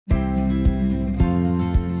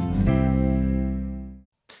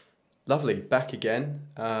Lovely, back again.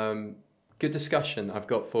 Good discussion I've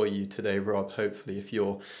got for you today, Rob. Hopefully, if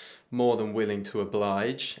you're more than willing to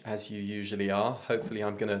oblige, as you usually are, hopefully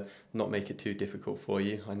I'm going to not make it too difficult for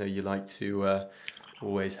you. I know you like to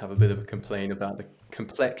always have a bit of a complaint about the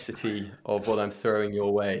complexity of what I'm throwing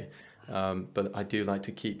your way, but I do like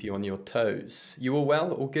to keep you on your toes. You all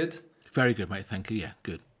well? All good? Very good, mate. Thank you. Yeah,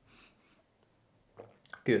 good.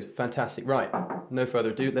 Good, fantastic. Right, no further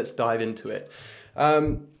ado, let's dive into it.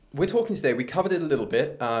 We're talking today, we covered it a little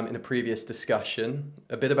bit in a previous discussion,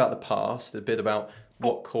 a bit about the past, a bit about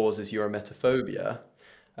what causes your emetophobia.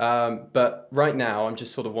 But right now, I'm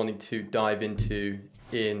just sort of wanting to dive into,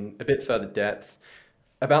 in a bit further depth,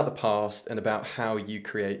 about the past and about how you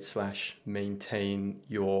create slash maintain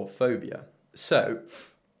your phobia. So,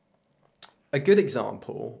 a good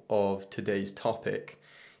example of today's topic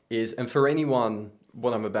is, and for anyone,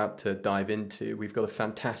 what I'm about to dive into, we've got a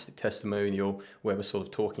fantastic testimonial where we're sort of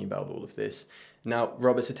talking about all of this. Now,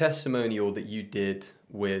 Rob, it's a testimonial that you did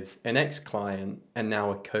with an ex-client and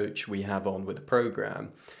now a coach we have on with the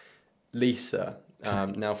program, Lisa.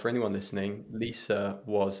 Now, for anyone listening, Lisa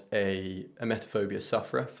was a emetophobia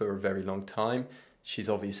sufferer for a very long time. She's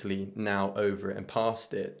obviously now over it and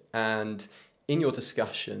past it. And in your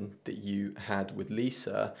discussion that you had with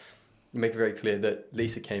Lisa, you make it very clear that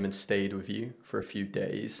Lisa came and stayed with you for a few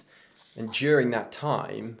days. And during that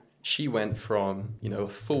time, she went from, a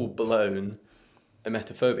full-blown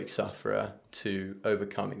emetophobic sufferer to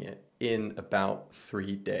overcoming it in about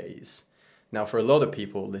 3 days. Now, for a lot of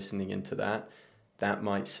people listening into that, that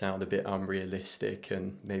might sound a bit unrealistic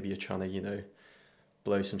and maybe you're trying to,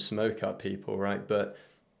 blow some smoke up people, right? But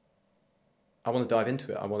I want to dive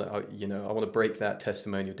into it. I want to break that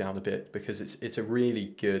testimonial down a bit because it's a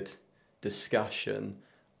really good discussion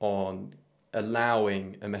on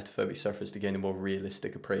allowing emetophobic sufferers to gain a more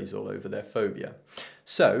realistic appraisal over their phobia.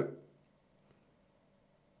 So,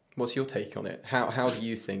 what's your take on it? How do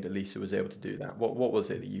you think that Lisa was able to do that? What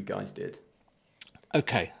was it that you guys did?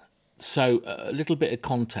 Okay, so a little bit of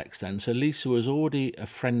context then. So Lisa was already a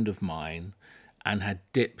friend of mine and had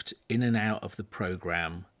dipped in and out of the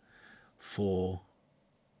program for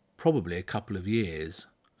probably a couple of years.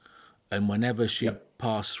 And whenever she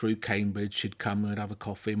passed through Cambridge, she'd come and we'd have a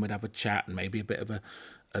coffee and we'd have a chat and maybe a bit of a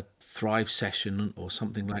Thrive session or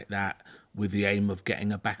something like that with the aim of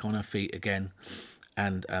getting her back on her feet again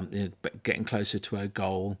and getting closer to her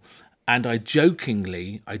goal. And I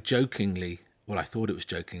jokingly, well, I thought it was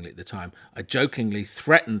jokingly at the time, I jokingly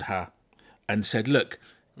threatened her and said, look,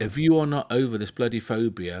 if you are not over this bloody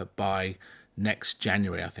phobia by next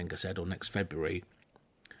January, I think I said, or next February,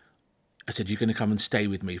 I said, you're going to come and stay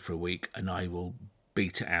with me for a week and I will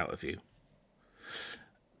beat it out of you.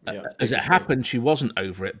 As it happened, she wasn't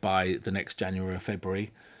over it by the next January or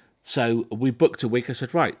February. So we booked a week. I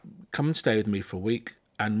said, right, come and stay with me for a week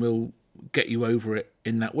and we'll get you over it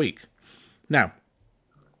in that week. Now,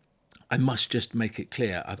 I must just make it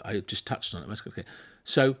clear. I just touched on it. Let's go clear.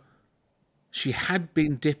 So she had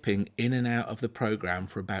been dipping in and out of the program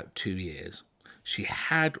for about 2 years. She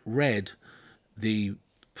had read the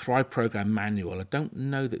Thrive program manual. I don't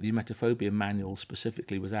know that the emetophobia manual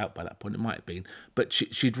specifically was out by that point. It might have been, but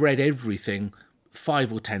she'd read everything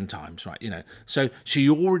 5 or 10 times, right? So she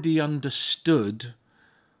already understood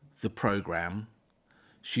the program.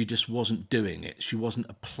 She just wasn't doing it. She wasn't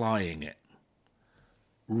applying it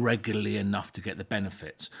regularly enough to get the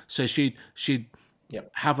benefits. So she'd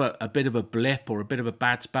have a bit of a blip or a bit of a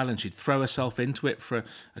bad spell and she'd throw herself into it for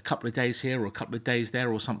a couple of days here or a couple of days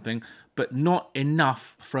there or something, but not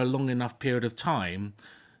enough for a long enough period of time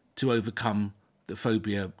to overcome the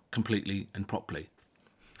phobia completely and properly.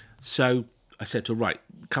 So I said to her, right,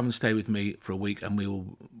 come and stay with me for a week and we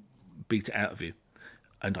will beat it out of you.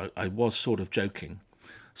 And I was sort of joking.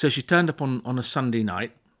 So she turned up on a Sunday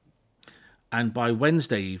night, and by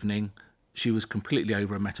Wednesday evening, she was completely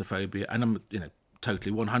over emetophobia, and I'm,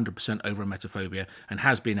 totally 100% over emetophobia, and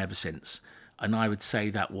has been ever since. And I would say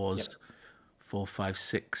that was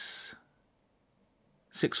 6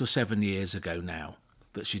 or 7 years ago now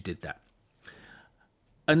that she did that.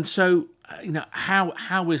 And so,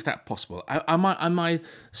 how is that possible? Am I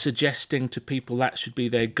suggesting to people that should be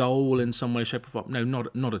their goal in some way, shape, or form? No,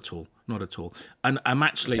 not at all, not at all. And I'm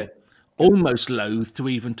actually almost loath to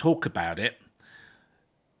even talk about it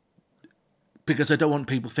because I don't want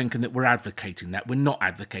people thinking that we're advocating that. We're not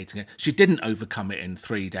advocating it. She didn't overcome it in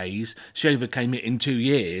 3 days. She overcame it in 2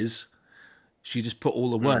 years. She just put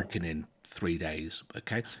all the work in 3 days,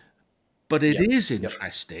 okay? But it is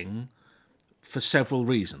interesting for several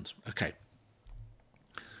reasons, okay?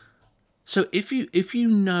 So if you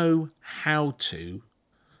know how to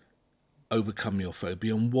overcome your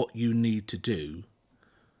phobia and what you need to do,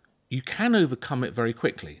 you can overcome it very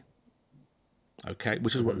quickly. Okay,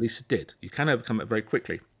 which is what Lisa did. You can overcome it very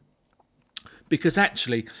quickly. Because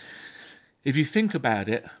actually, if you think about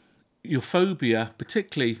it, your phobia,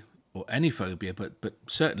 particularly, or any phobia, but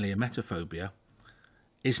certainly emetophobia,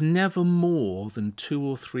 is never more than 2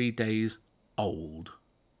 or 3 days old.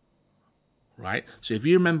 Right? So if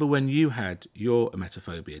you remember when you had your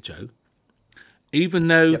emetophobia, Joe, even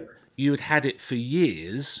though you had it for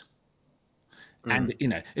years, and, you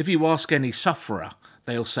know, if you ask any sufferer,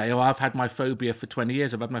 they'll say, oh, I've had my phobia for 20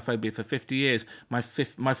 years, I've had my phobia for 50 years, my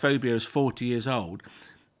phobia is 40 years old.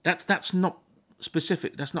 That's not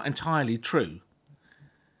specific, that's not entirely true.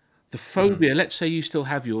 The phobia, let's say you still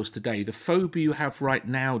have yours today, the phobia you have right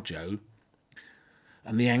now, Joe,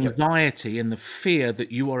 and the anxiety and the fear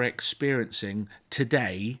that you are experiencing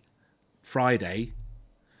today, Friday,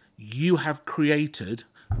 you have created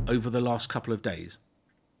over the last couple of days.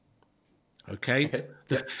 Okay?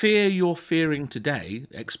 The fear you're fearing today,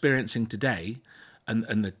 experiencing today,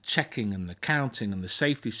 and the checking and the counting and the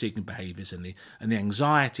safety-seeking behaviours and the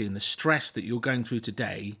anxiety and the stress that you're going through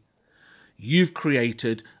today, you've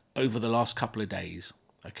created over the last couple of days.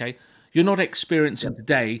 Okay? You're not experiencing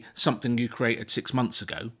today something you created 6 months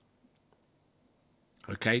ago.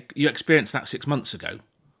 Okay? You experienced that 6 months ago.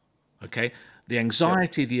 Okay? The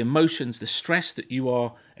anxiety, the emotions, the stress that you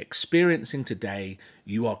are experiencing today,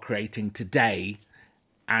 you are creating today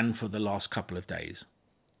and for the last couple of days.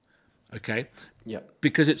 Okay?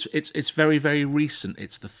 Because it's very, very recent.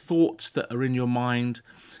 It's the thoughts that are in your mind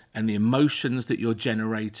and the emotions that you're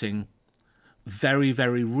generating very,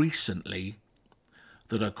 very recently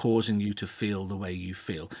that are causing you to feel the way you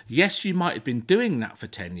feel. Yes, you might have been doing that for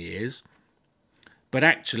 10 years, but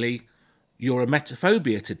actually your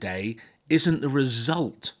emetophobia today isn't the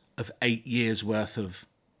result of 8 years worth of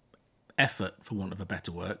effort, for want of a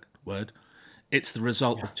better word. It's the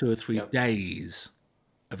result of 2 or 3 days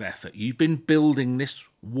of effort. You've been building this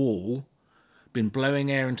wall, been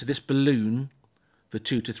blowing air into this balloon for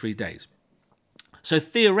 2 to 3 days. So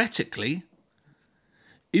theoretically,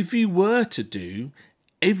 if you were to do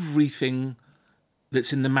everything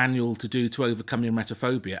that's in the manual to do to overcome your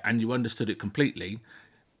emetophobia and you understood it completely,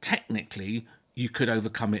 technically you could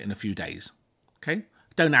overcome it in a few days. Okay?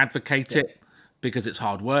 Don't advocate it because it's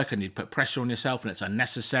hard work and you'd put pressure on yourself and it's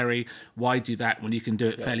unnecessary. Why do that when you can do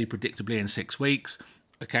it fairly predictably in 6 weeks?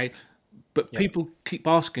 Okay? But people keep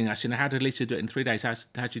asking us, you know, how did Lisa do it in 3 days? How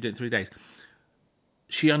did you do it in 3 days?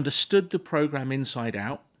 She understood the program inside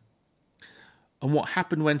out. And what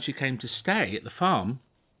happened when she came to stay at the farm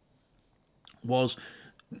was,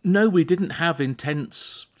 no, we didn't have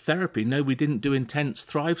intense therapy. No, we didn't do intense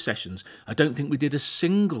Thrive sessions. I don't think we did a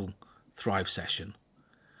single Thrive session.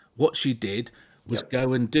 What she did was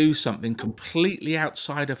go and do something completely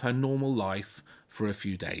outside of her normal life for a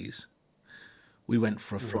few days. We went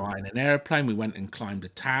for a fly in an airplane. We went and climbed a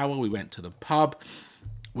tower. We went to the pub.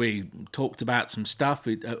 We talked about some stuff.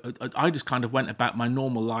 I just kind of went about my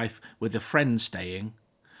normal life with a friend staying.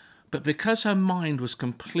 But because her mind was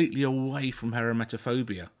completely away from her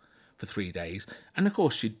emetophobia for 3 days, and of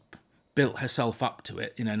course she'd built herself up to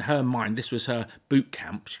it, you know, in her mind, this was her boot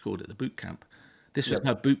camp. She called it the boot camp. This was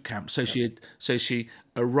her boot camp. So she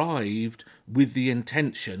arrived with the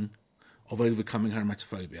intention of overcoming her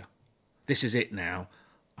emetophobia. This is it now.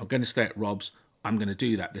 I'm going to stay at Rob's. I'm going to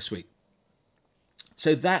do that this week.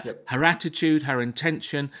 So that, her attitude, her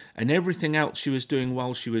intention, and everything else she was doing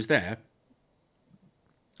while she was there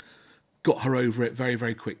got her over it very,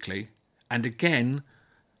 very quickly. And again,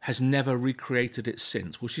 has never recreated it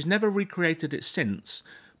since. Well, she's never recreated it since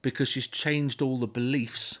because she's changed all the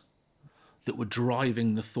beliefs that were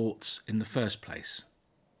driving the thoughts in the first place.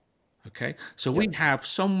 Okay? So we have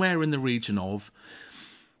somewhere in the region of,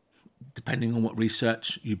 depending on what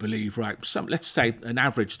research you believe, right, let's say an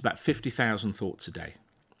average about 50,000 thoughts a day.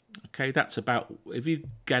 Okay, that's about, if you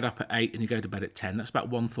get up at 8 and you go to bed at 10, that's about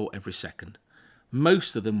one thought every second.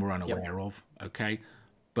 Most of them we're unaware of, okay?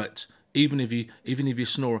 But even if you even if you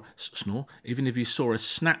saw a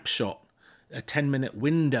snapshot, a 10-minute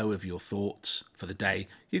window of your thoughts for the day,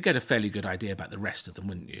 you'd get a fairly good idea about the rest of them,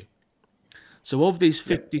 wouldn't you? So of these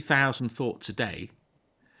 50,000 thoughts a day,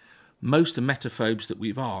 most emetophobes that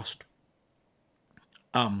we've asked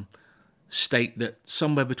state that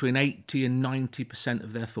somewhere between 80 and 90%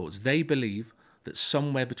 of their thoughts, they believe that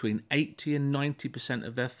somewhere between 80 and 90%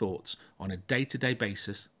 of their thoughts on a day-to-day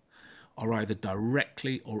basis are either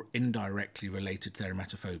directly or indirectly related to their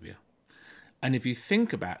emetophobia. And if you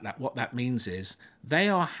think about that, what that means is they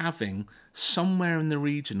are having somewhere in the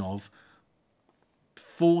region of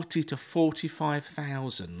 40 to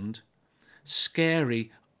 45,000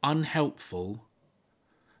 scary, unhelpful,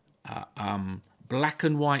 black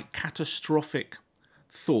and white, catastrophic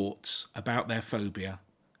thoughts about their phobia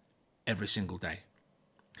every single day.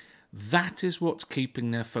 That is what's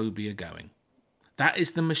keeping their phobia going. That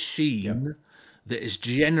is the machine that is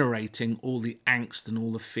generating all the angst and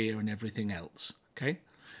all the fear and everything else. Okay?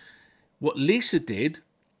 What Lisa did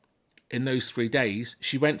in those 3 days,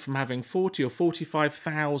 she went from having 40 or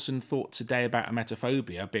 45,000 thoughts a day about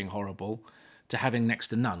emetophobia being horrible to having next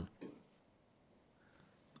to none.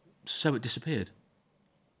 So it disappeared.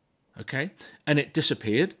 Okay? And it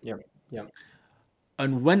disappeared. Yeah. Yeah.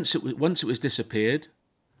 And once it was disappeared,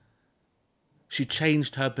 she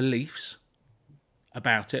changed her beliefs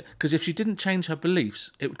about it. Because if she didn't change her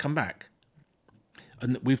beliefs, it would come back.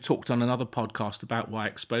 And we've talked on another podcast about why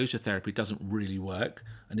exposure therapy doesn't really work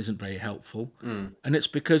and isn't very helpful. And it's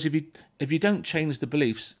because if you don't change the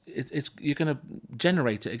beliefs, you're going to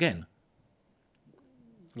generate it again.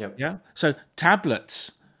 Yep. Yeah. So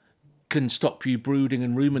tablets can stop you brooding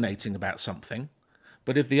and ruminating about something,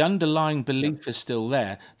 but if the underlying belief is still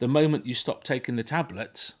there, the moment you stop taking the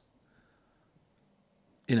tablets,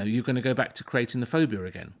 you're going to go back to creating the phobia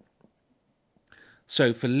again.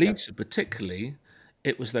 So for Lisa particularly,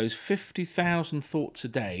 it was those 50,000 thoughts a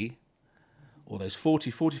day, or those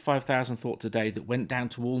 45,000 thoughts a day that went down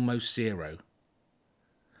to almost zero.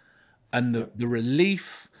 And the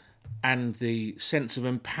relief and the sense of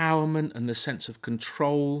empowerment and the sense of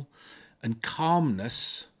control and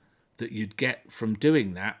calmness that you'd get from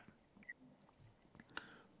doing that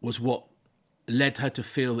was what led her to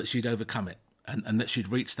feel that she'd overcome it and that she'd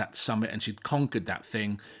reached that summit and she'd conquered that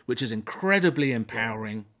thing, which is incredibly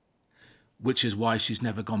empowering, which is why she's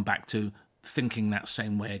never gone back to thinking that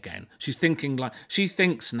same way again. She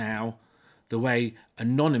thinks now the way a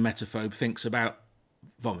non-emetophobe thinks about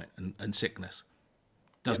vomit and sickness.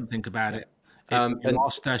 Doesn't think about it. If you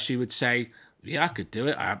asked her, she would say, yeah, I could do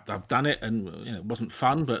it. I've done it, and it wasn't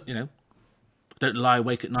fun, but don't lie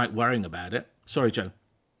awake at night worrying about it. Sorry, Joe.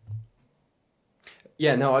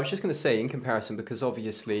 Yeah, no, I was just going to say in comparison, because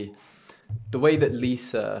obviously the way that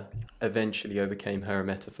Lisa eventually overcame her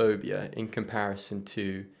emetophobia in comparison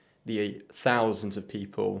to the thousands of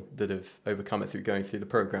people that have overcome it through going through the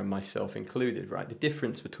program, myself included, right? The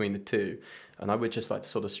difference between the two, and I would just like to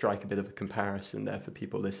sort of strike a bit of a comparison there for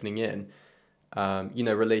people listening in,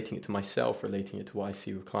 relating it to myself, relating it to what I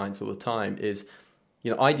see with clients all the time is,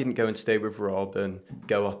 I didn't go and stay with Rob and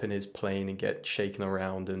go up in his plane and get shaken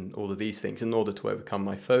around and all of these things in order to overcome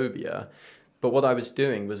my phobia. But what I was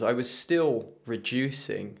doing was I was still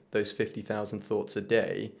reducing those 50,000 thoughts a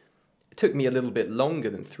day. It took me a little bit longer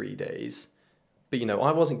than 3 days, but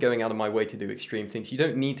I wasn't going out of my way to do extreme things. You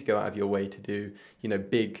don't need to go out of your way to do,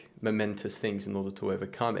 big momentous things in order to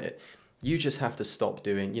overcome it. You just have to stop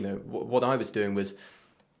doing, what I was doing was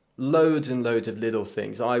loads and loads of little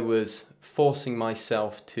things. I was forcing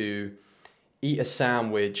myself to eat a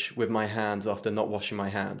sandwich with my hands after not washing my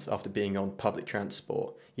hands after being on public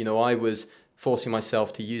transport. I was forcing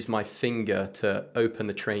myself to use my finger to open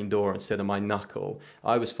the train door instead of my knuckle.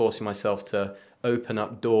 I was forcing myself to open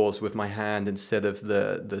up doors with my hand instead of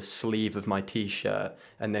the sleeve of my t-shirt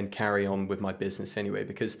and then carry on with my business anyway,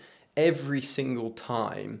 because every single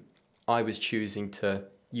time I was choosing to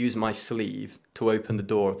use my sleeve to open the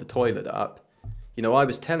door of the toilet up, I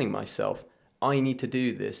was telling myself, I need to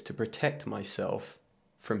do this to protect myself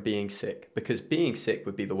from being sick, because being sick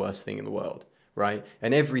would be the worst thing in the world, right?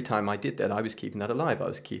 And every time I did that, I was keeping that alive. I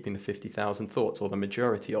was keeping the 50,000 thoughts, or the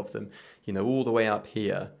majority of them, all the way up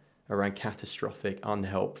here around catastrophic,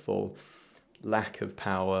 unhelpful, lack of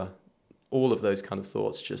power, all of those kind of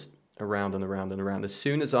thoughts just around and around and around. As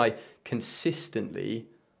soon as I consistently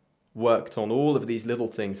worked on all of these little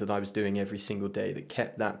things that I was doing every single day that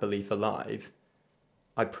kept that belief alive,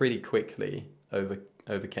 I pretty quickly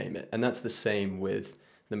overcame it. And that's the same with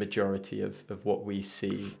the majority of what we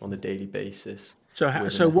see on a daily basis.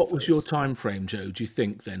 So what was your time frame, Joe, do you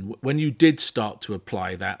think then, when you did start to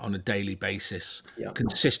apply that on a daily basis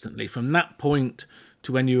consistently, from that point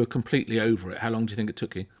to when you were completely over it? How long do you think it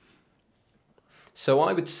took you? So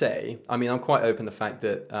I would say, I'm quite open to the fact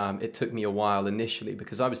that it took me a while initially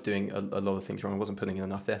because I was doing a lot of things wrong. I wasn't putting in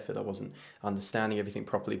enough effort. I wasn't understanding everything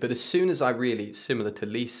properly. But as soon as I really, similar to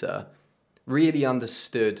Lisa, really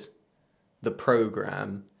understood the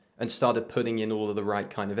program and started putting in all of the right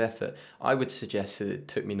kind of effort, I would suggest that it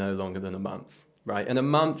took me no longer than a month, right? And a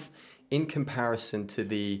month in comparison to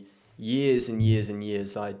the years and years and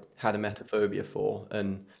years I had emetophobia for,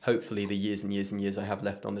 and hopefully the years and years and years I have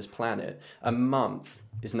left on this planet, a month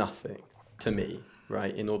is nothing to me,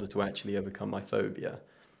 right? In order to actually overcome my phobia.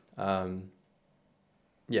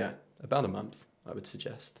 About a month, I would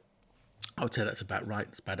suggest. I would say that's about right.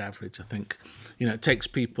 It's about average, I think. It takes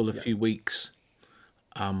people a few weeks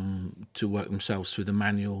to work themselves through the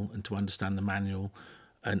manual and to understand the manual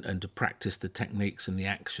and to practice the techniques and the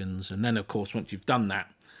actions. And then, of course, once you've done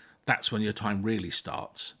that, that's when your time really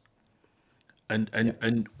starts.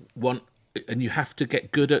 And you have to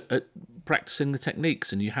get good at practicing the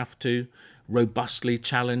techniques, and you have to robustly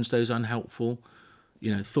challenge those unhelpful,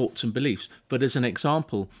 thoughts and beliefs. But as an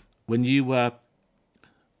example, when you were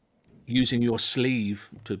using your sleeve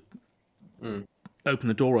to open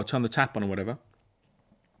the door or turn the tap on or whatever,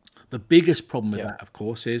 the biggest problem with that, of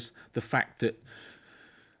course, is the fact that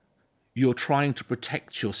you're trying to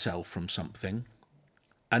protect yourself from something,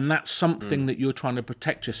 and that something that you're trying to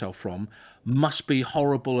protect yourself from must be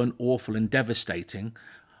horrible and awful and devastating.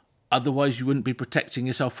 Otherwise, you wouldn't be protecting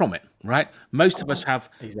yourself from it, right? Most of us have,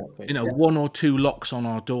 one or two locks on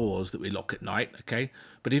our doors that we lock at night, okay?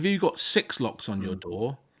 But if you've got 6 locks on your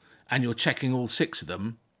door and you're checking all 6 of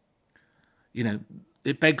them,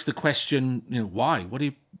 it begs the question, why? What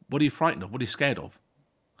are you frightened of? What are you scared of?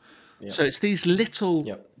 Yep. So it's these little,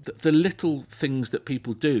 the little things that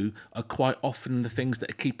people do are quite often the things that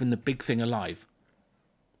are keeping the big thing alive.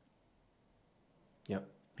 Yep.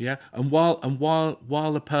 Yeah. And while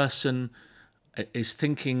a person is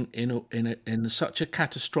thinking in such a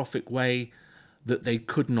catastrophic way that they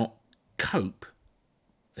could not cope,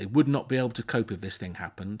 they would not be able to cope if this thing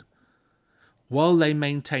happened. While they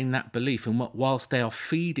maintain that belief, and whilst they are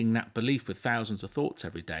feeding that belief with thousands of thoughts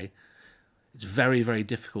every day, it's very, very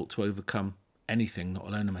difficult to overcome anything, not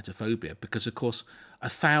alone emetophobia, because, of course,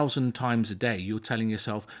 1,000 times a day you're telling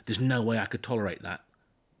yourself, there's no way I could tolerate that.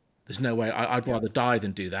 There's no way, I'd rather die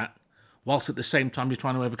than do that, whilst at the same time you're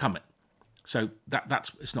trying to overcome it. So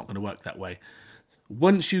it's not going to work that way.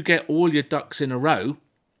 Once you get all your ducks in a row,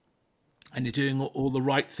 and you're doing all the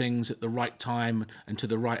right things at the right time and to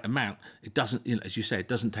the right amount, it doesn't, as you say, it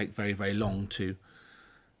doesn't take very, very long to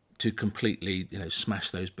completely,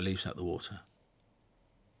 smash those beliefs out the water.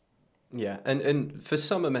 Yeah, and for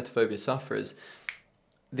some emetophobia sufferers,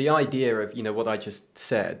 the idea of, what I just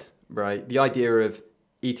said, right? The idea of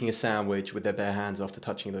eating a sandwich with their bare hands after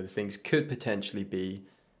touching other things could potentially be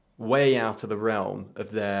way out of the realm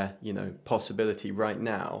of their, possibility right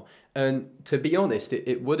now. And to be honest,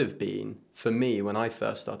 it would have been for me when I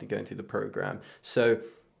first started going through the program. So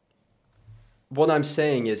what I'm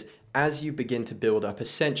saying is, as you begin to build up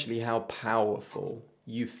essentially how powerful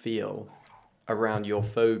you feel around your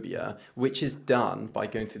phobia, which is done by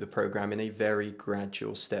going through the program in a very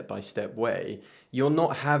gradual step-by-step way, you're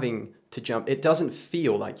not having to jump. It doesn't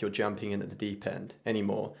feel like you're jumping in at the deep end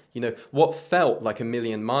anymore. What felt like a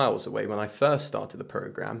million miles away when I first started the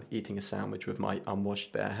program, eating a sandwich with my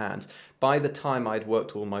unwashed bare hands, by the time I'd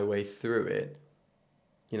worked all my way through it,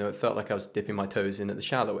 it felt like I was dipping my toes in at the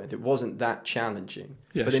shallow end. It wasn't that challenging,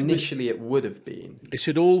 but initially it would have been. It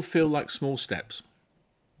should all feel like small steps.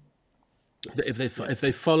 Yes. If they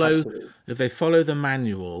follow the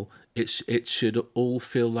manual, it should all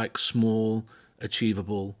feel like small,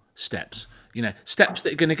 achievable steps. Steps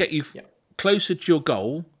that are going to get you closer to your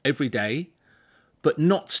goal every day, but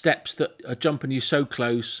not steps that are jumping you so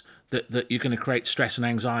close that you're going to create stress and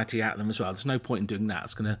anxiety out of them as well. There's no point in doing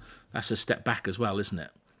that. That's a step back as well, isn't it?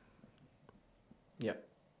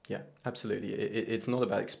 Yeah, absolutely. It's not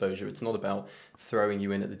about exposure. It's not about throwing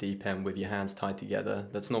you in at the deep end with your hands tied together.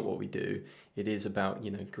 That's not what we do. It is about,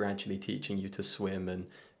 gradually teaching you to swim and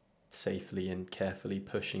safely and carefully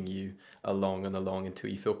pushing you along and along until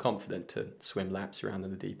you feel confident to swim laps around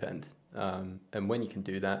in the deep end. And when you can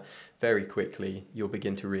do that, very quickly, you'll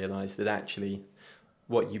begin to realize that actually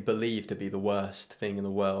what you believe to be the worst thing in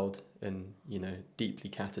the world and, deeply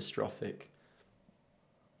catastrophic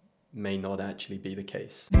may not actually be the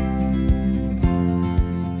case.